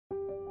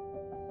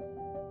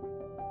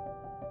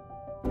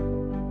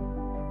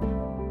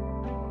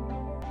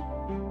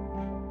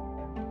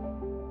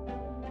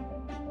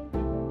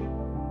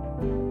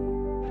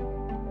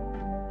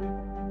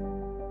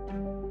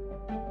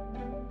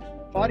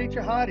Fadi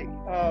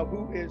Chehade,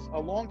 who is a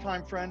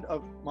longtime friend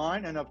of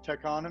mine and of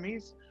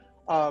Techonomies,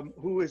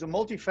 who is a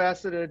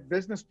multifaceted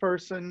business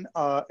person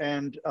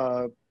and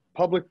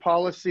public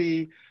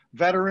policy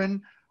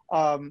veteran,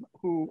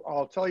 who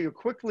I'll tell you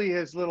quickly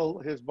his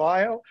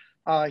bio.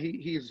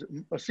 He's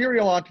a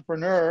serial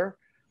entrepreneur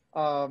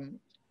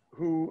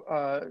who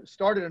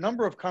started a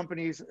number of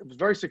companies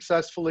very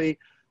successfully,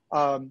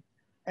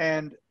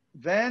 and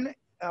then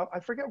I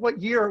forget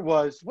what year it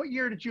was. What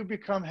year did you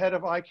become head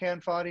of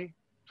ICANN, Fadi?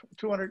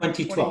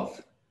 2012.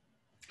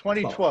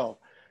 2012.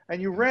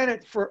 And you ran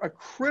it for a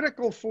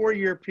critical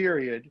 4-year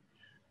period,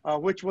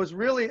 which was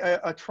really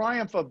a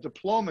triumph of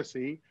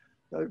diplomacy.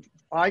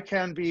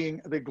 ICANN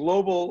being the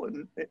global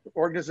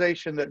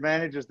organization that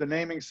manages the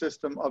naming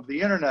system of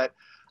the internet.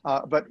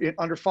 But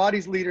under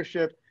Fadi's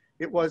leadership,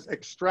 it was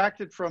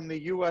extracted from the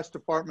US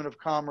Department of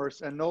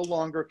Commerce and no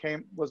longer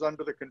was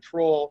under the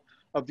control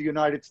of the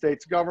United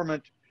States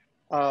government.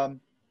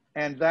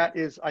 And that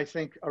is, I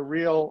think, a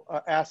real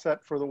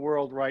asset for the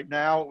world right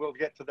now. We'll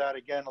get to that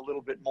again a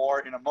little bit more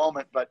in a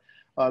moment, but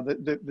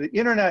the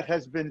internet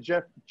has been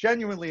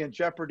genuinely in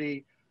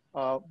jeopardy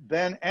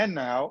then and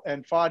now,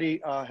 and Fadi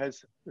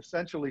has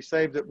essentially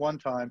saved it one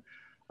time.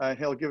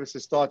 He'll give us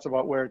his thoughts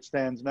about where it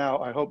stands now,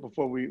 I hope,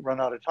 before we run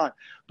out of time.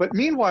 But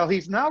meanwhile,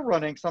 he's now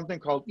running something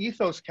called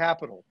Ethos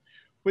Capital,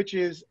 which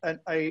is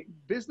a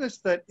business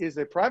that is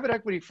a private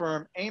equity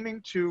firm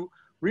aiming to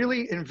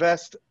really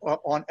invest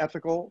on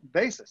ethical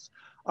basis.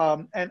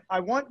 And I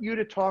want you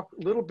to talk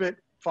a little bit,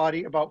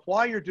 Fadi, about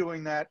why you're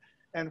doing that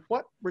and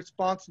what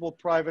responsible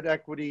private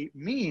equity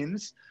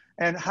means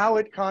and how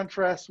it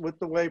contrasts with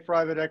the way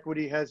private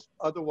equity has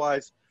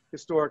otherwise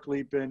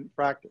historically been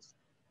practiced.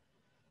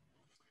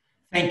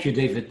 Thank you,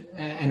 David.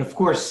 And of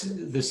course,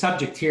 the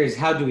subject here is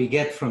how do we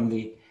get from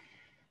the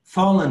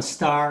fallen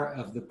star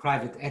of the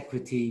private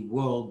equity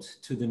world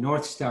to the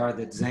North Star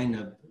that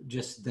Zainab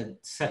just did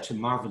such a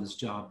marvelous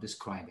job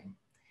describing.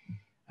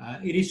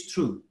 It is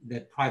true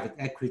that private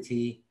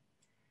equity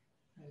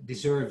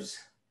deserves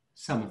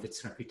some of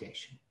its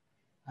reputation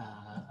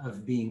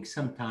of being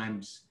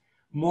sometimes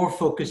more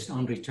focused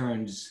on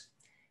returns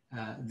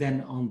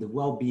than on the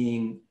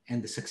well-being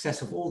and the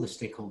success of all the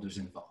stakeholders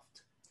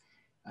involved.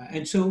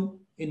 And so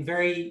in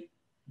very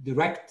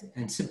direct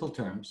and simple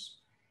terms,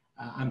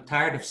 I'm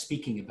tired of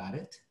speaking about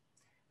it.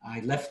 I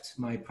left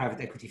my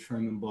private equity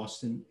firm in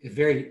Boston, a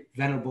very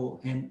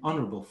venerable and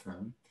honorable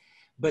firm,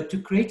 but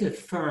to create a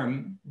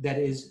firm that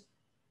is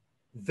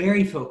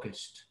very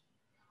focused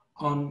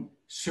on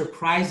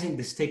surprising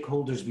the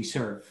stakeholders we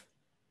serve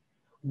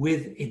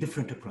with a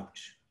different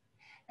approach.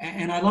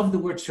 And I love the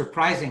word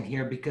surprising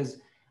here because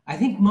I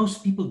think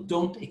most people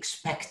don't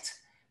expect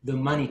the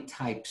money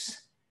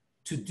types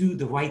to do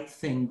the right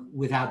thing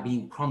without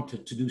being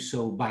prompted to do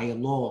so by a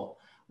law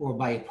or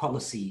by a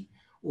policy,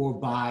 or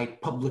by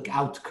public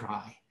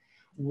outcry.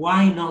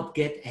 Why not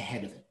get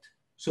ahead of it?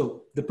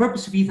 So the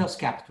purpose of Ethos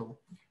Capital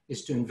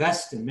is to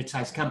invest in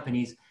mid-sized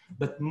companies,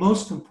 but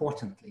most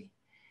importantly,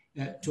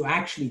 to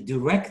actually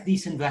direct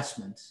these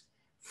investments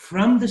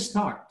from the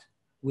start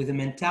with a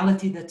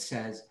mentality that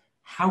says,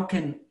 how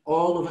can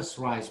all of us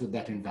rise with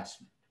that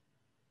investment?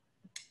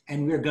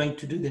 And we're going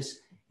to do this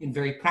in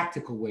very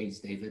practical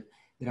ways, David,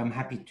 that I'm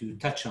happy to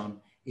touch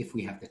on if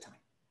we have the time.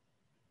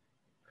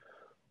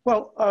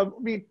 Well, I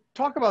mean,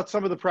 talk about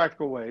some of the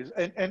practical ways.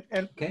 And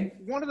okay.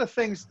 One of the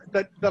things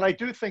that I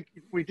do think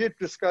we did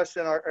discuss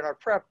in our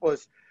prep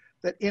was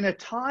that in a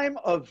time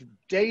of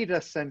data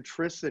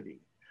centricity,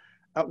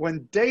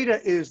 when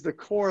data is the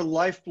core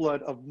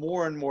lifeblood of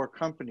more and more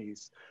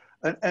companies,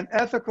 an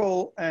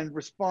ethical and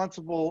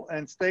responsible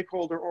and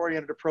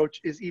stakeholder-oriented approach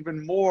is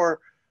even more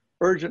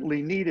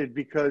urgently needed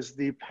because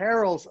the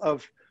perils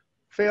of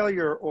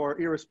failure or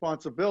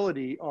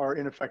irresponsibility are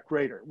in effect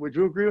greater. Would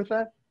you agree with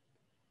that?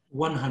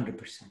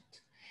 100%.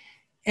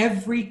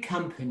 Every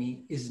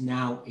company is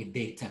now a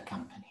data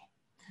company.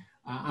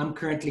 I'm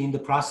currently in the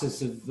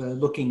process of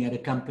looking at a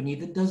company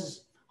that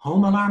does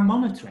home alarm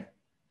monitoring.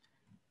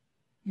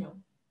 You know,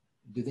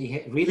 do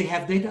they really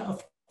have data?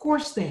 Of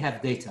course they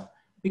have data,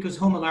 because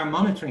home alarm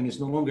monitoring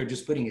is no longer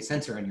just putting a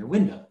sensor on your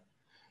window.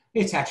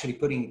 It's actually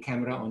putting a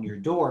camera on your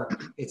door.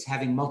 It's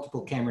having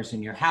multiple cameras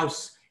in your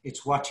house.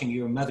 It's watching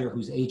your mother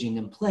who's aging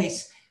in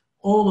place.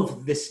 All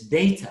of this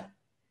data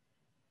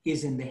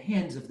is in the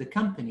hands of the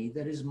company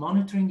that is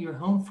monitoring your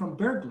home from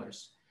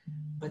burglars.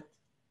 But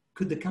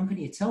could the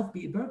company itself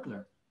be a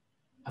burglar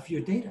of your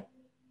data?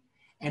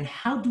 And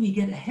how do we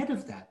get ahead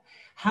of that?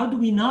 How do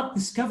we not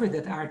discover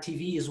that our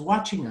TV is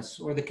watching us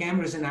or the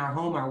cameras in our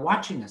home are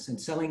watching us and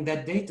selling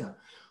that data?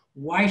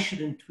 Why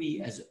shouldn't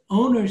we, as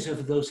owners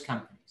of those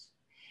companies,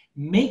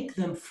 make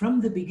them from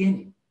the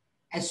beginning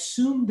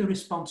assume the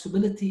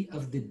responsibility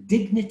of the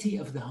dignity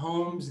of the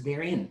homes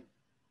they're in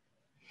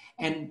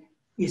and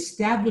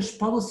establish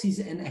policies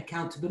and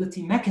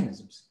accountability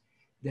mechanisms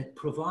that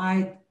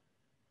provide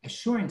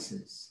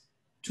assurances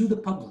to the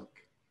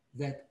public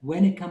that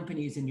when a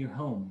company is in your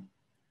home,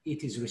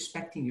 it is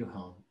respecting your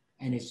home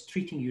and is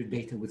treating your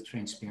data with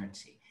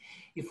transparency.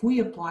 If we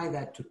apply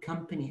that to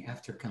company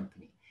after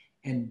company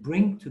and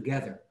bring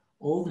together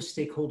all the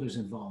stakeholders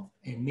involved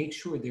and make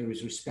sure there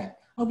is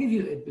respect. I'll give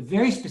you a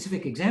very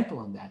specific example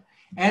on that.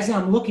 As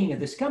I'm looking at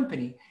this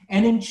company,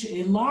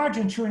 a large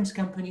insurance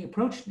company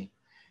approached me.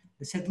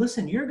 They said,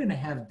 listen, you're going to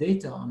have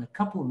data on a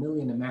couple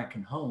million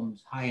American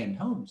homes, high-end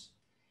homes,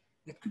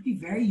 that could be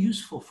very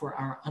useful for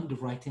our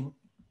underwriting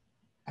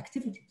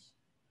activities.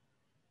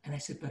 And I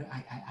said, but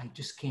I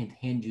just can't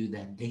hand you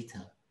that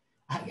data.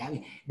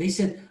 They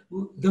said,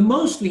 the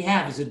most we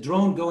have is a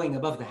drone going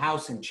above the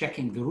house and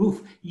checking the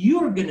roof.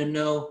 You're going to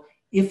know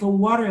if a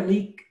water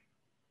leak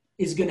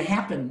is going to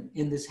happen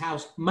in this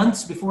house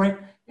months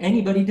before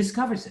anybody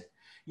discovers it.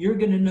 You're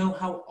going to know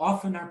how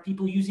often are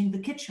people using the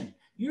kitchen.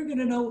 You're going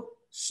to know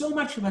so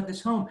much about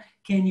this home.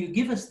 Can you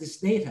give us this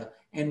data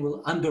and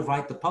we'll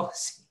underwrite the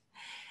policy?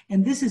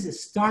 And this is a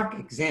stark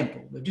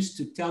example, but just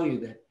to tell you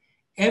that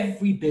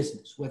every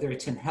business, whether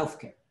it's in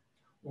healthcare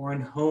or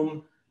in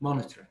home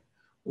monitoring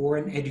or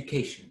in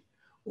education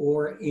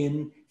or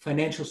in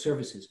financial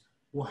services,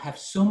 will have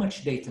so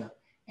much data,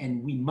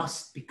 and we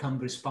must become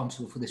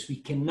responsible for this. We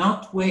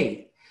cannot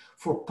wait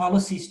for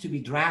policies to be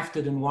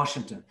drafted in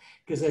Washington,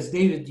 because as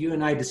David, you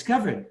and I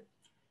discovered,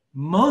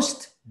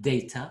 most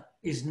data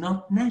is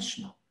not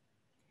national.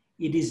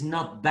 It is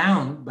not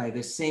bound by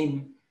the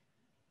same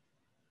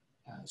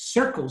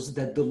circles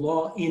that the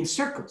law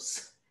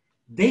encircles.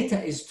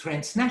 Data is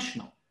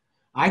transnational.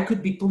 I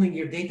could be pulling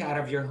your data out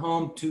of your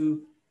home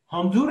to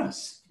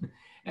Honduras,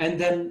 and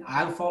then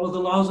I'll follow the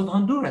laws of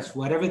Honduras,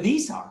 whatever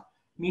these are.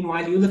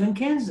 Meanwhile, you live in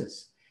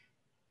Kansas.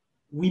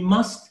 We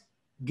must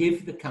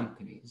give the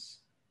companies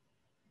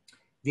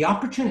the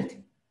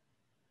opportunity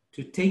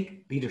to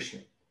take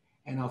leadership.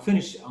 And I'll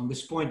finish on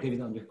this point,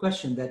 David, on your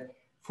question, that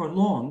for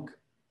long,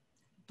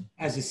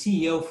 as a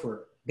CEO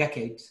for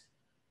decades,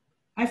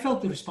 I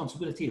felt the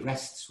responsibility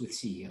rests with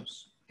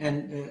CEOs.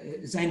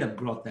 And Zainab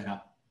brought that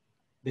up,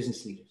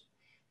 business leaders.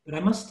 But I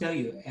must tell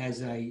you,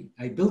 as I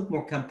built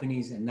more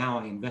companies and now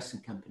I invest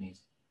in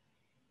companies,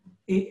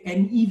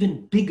 an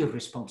even bigger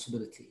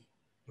responsibility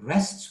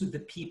rests with the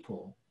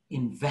people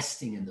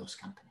investing in those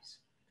companies.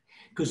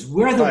 Because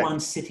we're the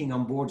ones sitting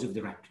on boards of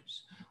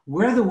directors.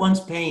 We're the ones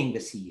paying the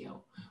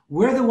CEO.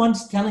 We're the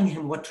ones telling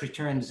him what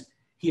returns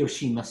he or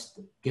she must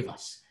give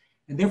us.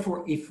 And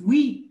therefore, if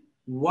we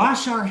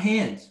wash our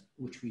hands,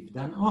 which we've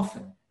done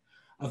often,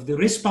 of the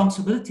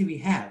responsibility we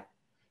have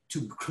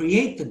to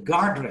create the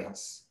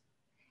guardrails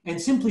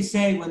and simply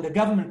say, when the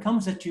government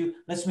comes at you,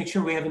 let's make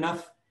sure we have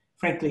enough,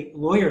 frankly,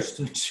 lawyers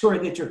to ensure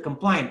that you're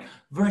compliant,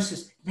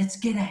 versus let's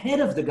get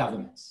ahead of the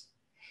governments.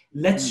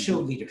 Let's show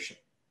leadership.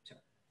 So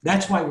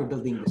that's why we're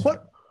building this.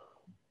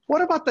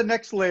 What about the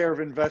next layer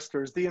of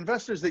investors, the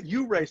investors that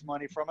you raise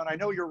money from? And I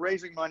know you're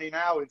raising money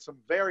now in some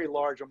very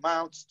large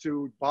amounts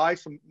to buy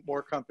some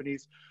more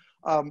companies.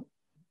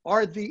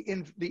 Are the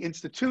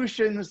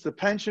institutions, the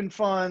pension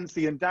funds,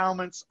 the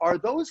endowments, are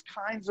those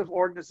kinds of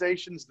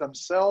organizations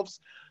themselves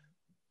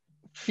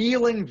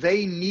feeling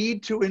they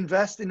need to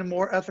invest in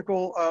more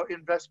ethical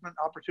investment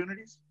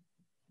opportunities?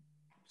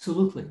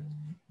 Absolutely.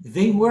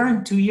 They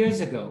weren't 2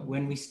 years ago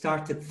when we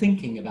started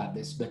thinking about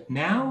this, but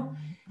now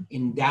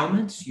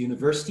endowments,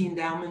 university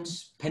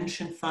endowments,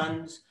 pension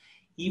funds,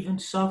 even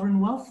sovereign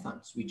wealth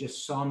funds. We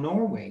just saw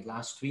Norway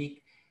last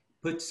week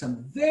put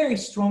some very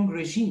strong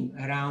regime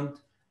around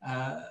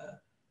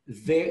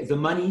the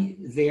money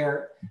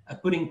they're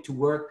putting to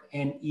work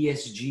and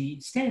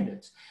ESG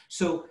standards.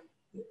 So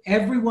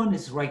everyone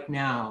is right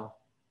now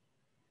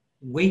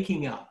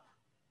waking up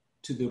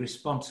to the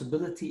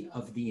responsibility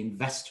of the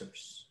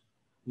investors.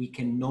 We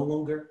can no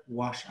longer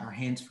wash our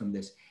hands from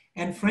this.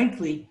 And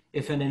frankly,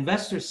 if an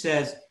investor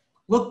says,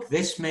 look,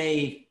 this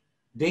may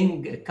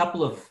ding a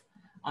couple of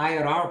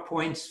IRR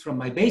points from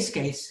my base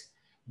case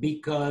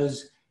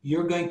because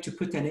you're going to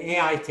put an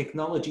AI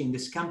technology in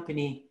this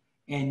company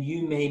and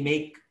you may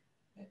make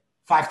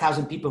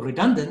 5,000 people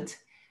redundant.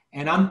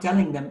 And I'm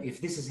telling them,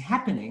 if this is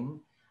happening,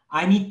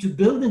 I need to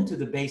build into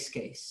the base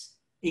case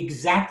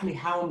exactly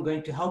how I'm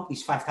going to help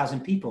these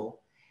 5,000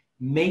 people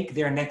make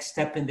their next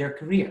step in their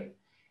career.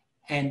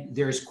 And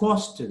there's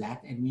cost to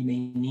that, and we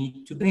may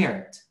need to bear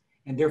it.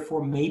 And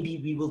therefore, maybe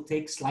we will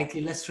take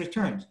slightly less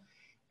returns.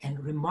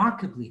 And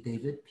remarkably,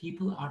 David,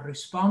 people are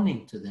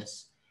responding to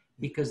this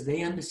because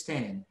they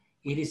understand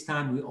it is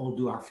time we all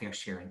do our fair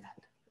share in that.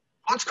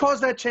 What's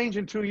caused that change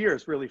in 2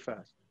 years really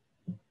fast?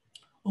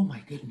 Oh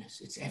my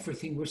goodness, it's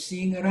everything we're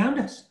seeing around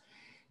us.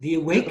 The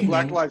awakening. The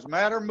Black Lives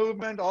Matter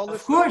movement, all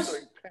this. Of course,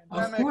 stuff,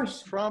 pandemic, of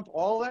course. Trump,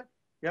 all that.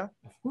 Yeah.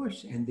 Of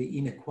course. And the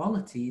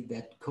inequality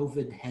that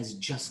COVID has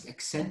just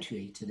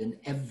accentuated in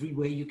every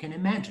way you can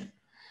imagine.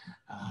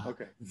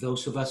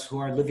 Those of us who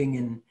are living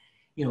in,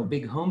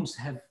 big homes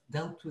have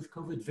dealt with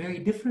COVID very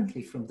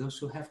differently from those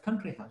who have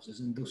country houses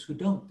and those who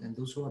don't, and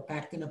those who are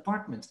packed in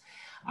apartments.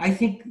 I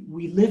think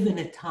we live in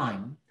a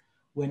time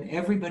when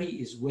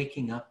everybody is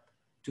waking up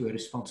to a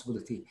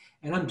responsibility.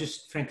 And I'm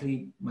just,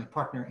 frankly, my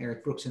partner,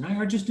 Eric Brooks, and I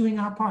are just doing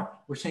our part.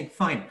 We're saying,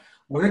 fine,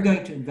 we're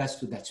going to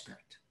invest with that spirit.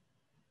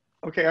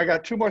 Okay, I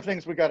got two more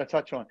things we got to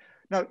touch on.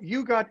 Now,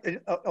 you got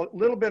a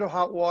little bit of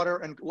hot water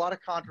and a lot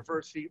of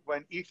controversy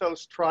when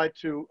Ethos tried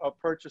to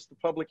purchase the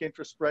public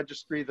interest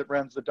registry that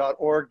runs the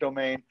 .org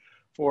domain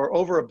for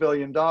over $1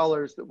 billion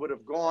that would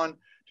have gone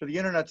to the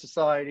Internet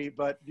Society,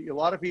 but a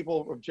lot of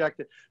people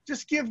objected.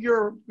 Just give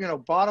your,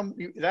 bottom,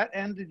 that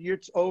ended,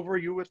 it's over,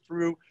 you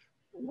withdrew.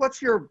 What's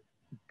your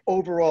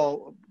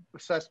overall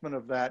assessment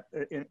of that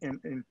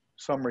in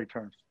summary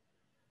terms?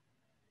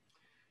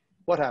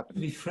 What happened?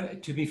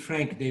 To be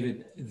frank,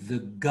 David, the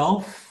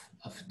gulf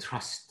of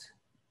trust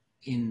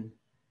in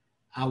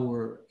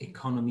our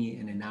economy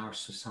and in our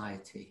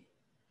society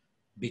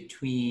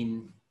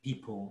between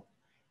people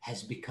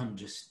has become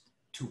just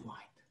too wide.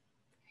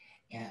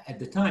 At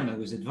the time I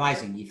was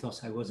advising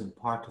Ethos, I wasn't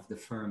part of the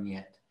firm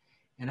yet.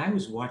 And I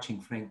was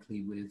watching,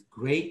 frankly, with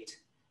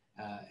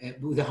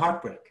with a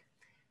heartbreak,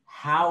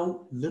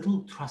 how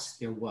little trust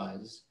there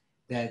was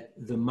that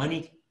the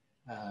money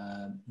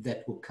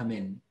that will come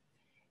in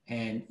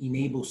and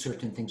enable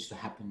certain things to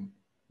happen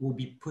will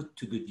be put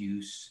to good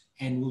use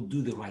and will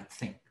do the right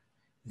thing.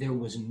 There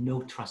was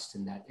no trust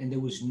in that. And there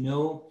was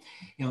no,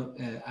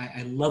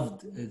 I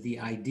loved the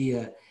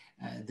idea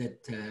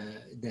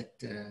that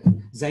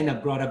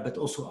Zainab brought up, but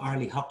also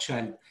Arlie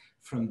Hochschild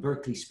from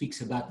Berkeley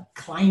speaks about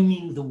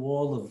climbing the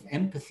wall of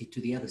empathy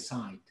to the other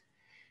side.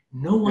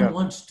 No one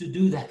wants to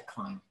do that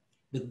climb.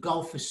 The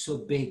gulf is so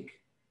big,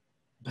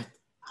 but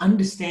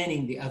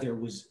understanding the other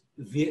was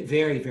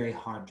very, very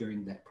hard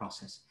during that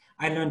process.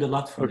 I learned a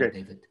lot from you,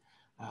 David.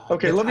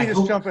 Okay, let me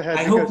just jump ahead.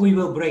 I hope we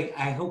will break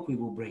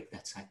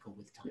that cycle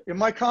with time.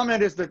 My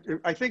comment is that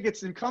I think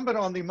it's incumbent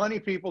on the money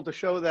people to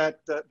show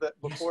that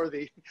before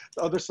the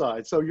other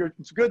side. So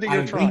it's good that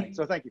you're trying.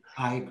 So thank you.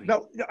 I agree.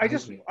 Now,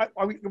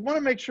 I want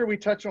to make sure we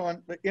touch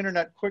on the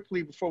internet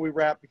quickly before we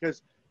wrap,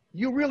 because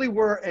you really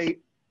were a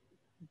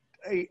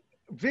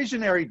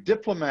visionary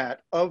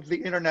diplomat of the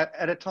internet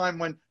at a time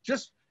when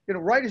just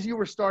right as you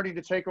were starting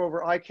to take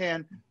over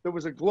ICANN, there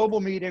was a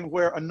global meeting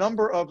where a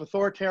number of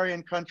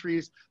authoritarian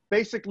countries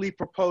basically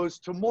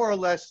proposed to more or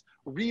less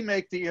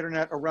remake the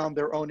internet around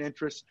their own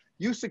interests.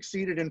 You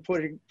succeeded in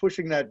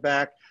pushing that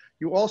back.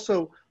 You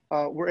also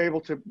were able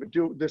to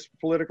do this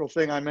political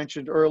thing I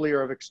mentioned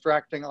earlier of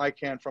extracting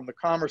ICANN from the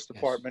Commerce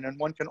Department. And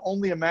one can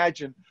only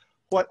imagine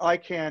what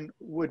ICANN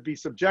would be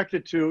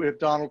subjected to if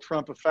Donald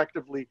Trump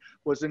effectively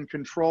was in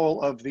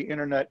control of the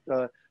internet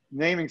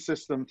naming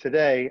system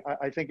today.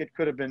 I think it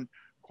could have been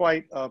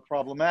quite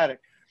problematic.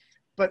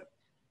 But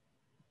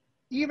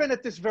even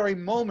at this very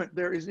moment,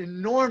 there is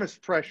enormous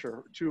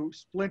pressure to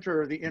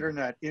splinter the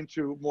internet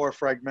into more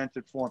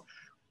fragmented form.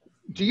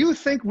 Do you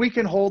think we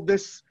can hold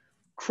this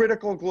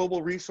critical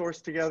global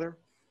resource together?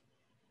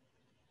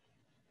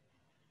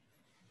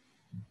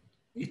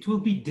 It will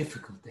be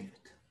difficult,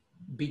 David,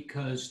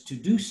 because to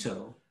do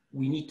so,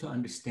 we need to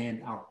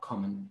understand our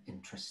common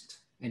interest.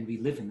 And we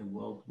live in a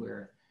world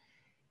where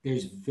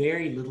there's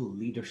very little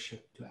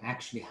leadership to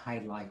actually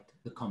highlight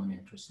the common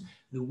interest.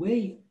 The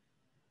way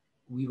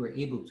we were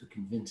able to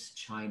convince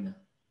China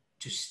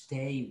to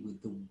stay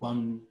with the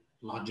one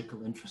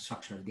logical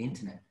infrastructure of the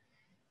internet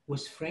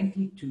was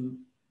frankly to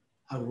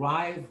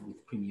arrive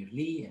with Premier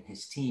Li and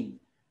his team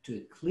to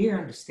a clear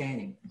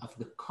understanding of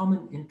the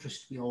common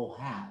interest we all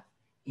have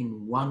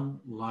in one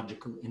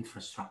logical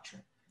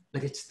infrastructure.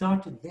 But it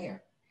started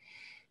there.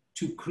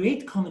 To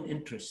create common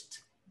interest,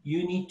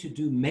 you need to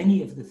do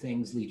many of the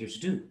things leaders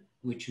do,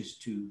 which is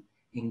to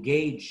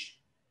engage,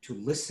 to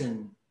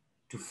listen,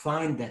 to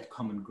find that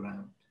common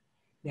ground.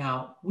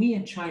 Now, we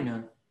in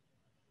China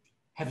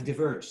have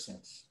diverged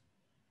since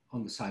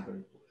on the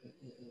cyber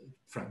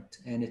front,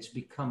 and it's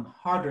become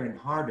harder and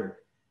harder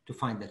to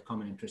find that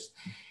common interest.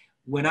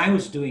 When I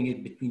was doing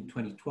it between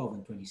 2012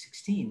 and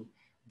 2016,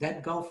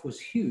 that gulf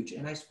was huge,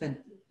 and I spent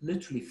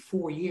literally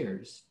 4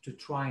 years to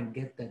try and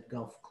get that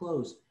gulf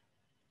closed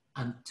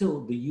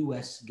until the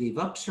US gave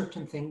up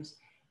certain things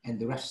and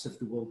the rest of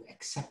the world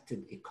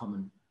accepted a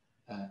common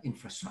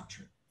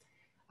infrastructure.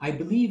 I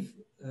believe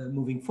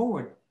moving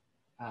forward,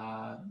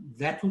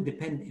 that will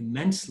depend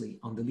immensely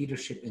on the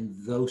leadership in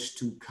those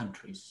two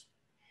countries.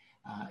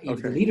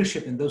 If the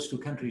leadership in those two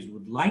countries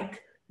would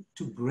like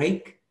to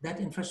break that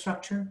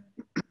infrastructure,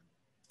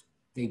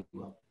 they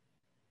will,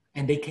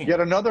 and they can.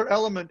 Yet another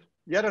element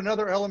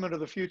of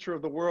the future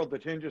of the world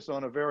that hinges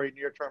on a very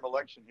near-term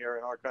election here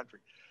in our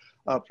country.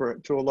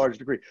 To a large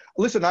degree.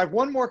 Listen, I have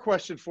one more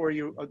question for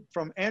you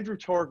from Andrew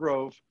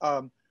Torgrove,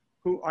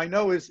 who I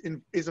know is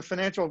a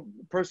financial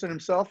person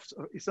himself,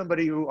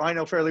 somebody who I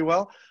know fairly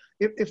well.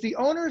 If the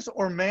owners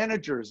or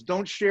managers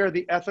don't share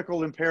the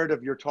ethical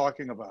imperative you're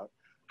talking about,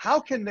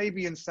 how can they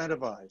be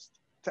incentivized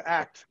to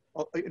act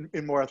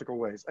in more ethical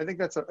ways? I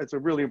think it's a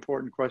really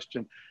important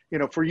question.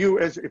 For you,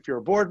 as if you're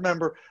a board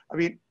member, I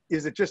mean,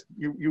 is it just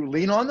you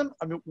lean on them?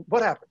 I mean,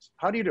 what happens?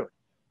 How do you do it?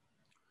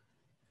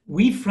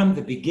 We, from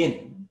the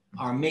beginning,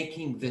 are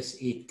making this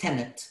a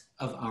tenet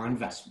of our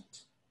investment.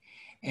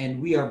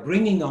 And we are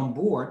bringing on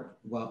board,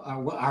 well,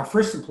 our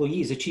first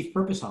employee is a chief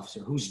purpose officer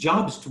whose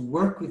job is to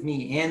work with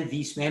me and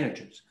these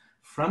managers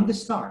from the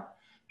start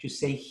to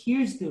say,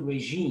 here's the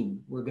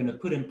regime we're going to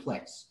put in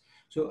place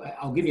So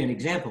I'll give you an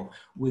example.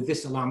 With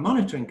this alarm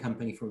monitoring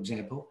company, for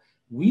example,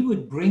 we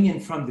would bring in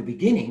from the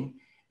beginning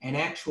an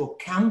actual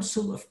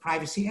council of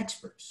privacy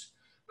experts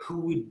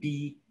who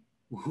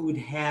would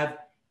have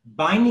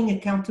binding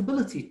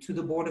accountability to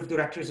the board of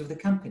directors of the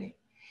company.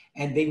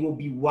 And they will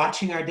be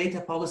watching our data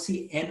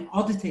policy and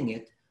auditing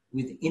it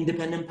with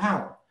independent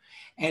power.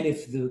 And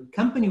if the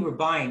company we're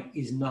buying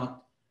is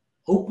not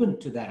open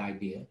to that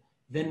idea,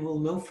 then we'll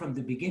know from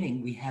the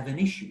beginning we have an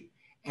issue.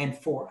 And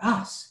for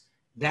us,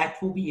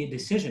 that will be a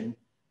decision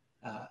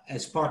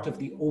as part of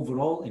the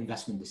overall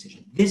investment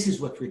decision. This is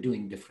what we're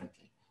doing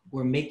differently.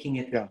 We're making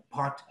it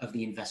part of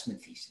the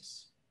investment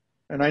thesis.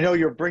 And I know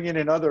you're bringing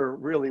in other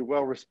really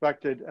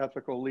well-respected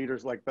ethical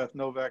leaders like Beth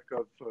Novak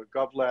of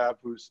GovLab,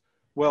 who's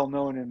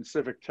well-known in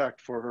civic tech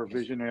for her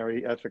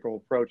visionary ethical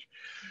approach.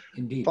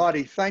 Indeed.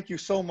 Fadi, thank you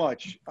so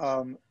much.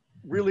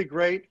 Really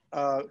great.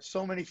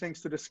 So many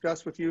things to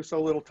discuss with you, so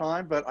little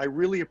time, but I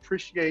really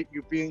appreciate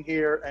you being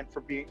here and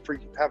for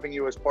having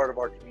you as part of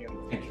our community.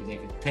 Thank you,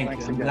 David.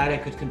 Thanks you. I'm glad I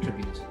could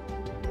contribute.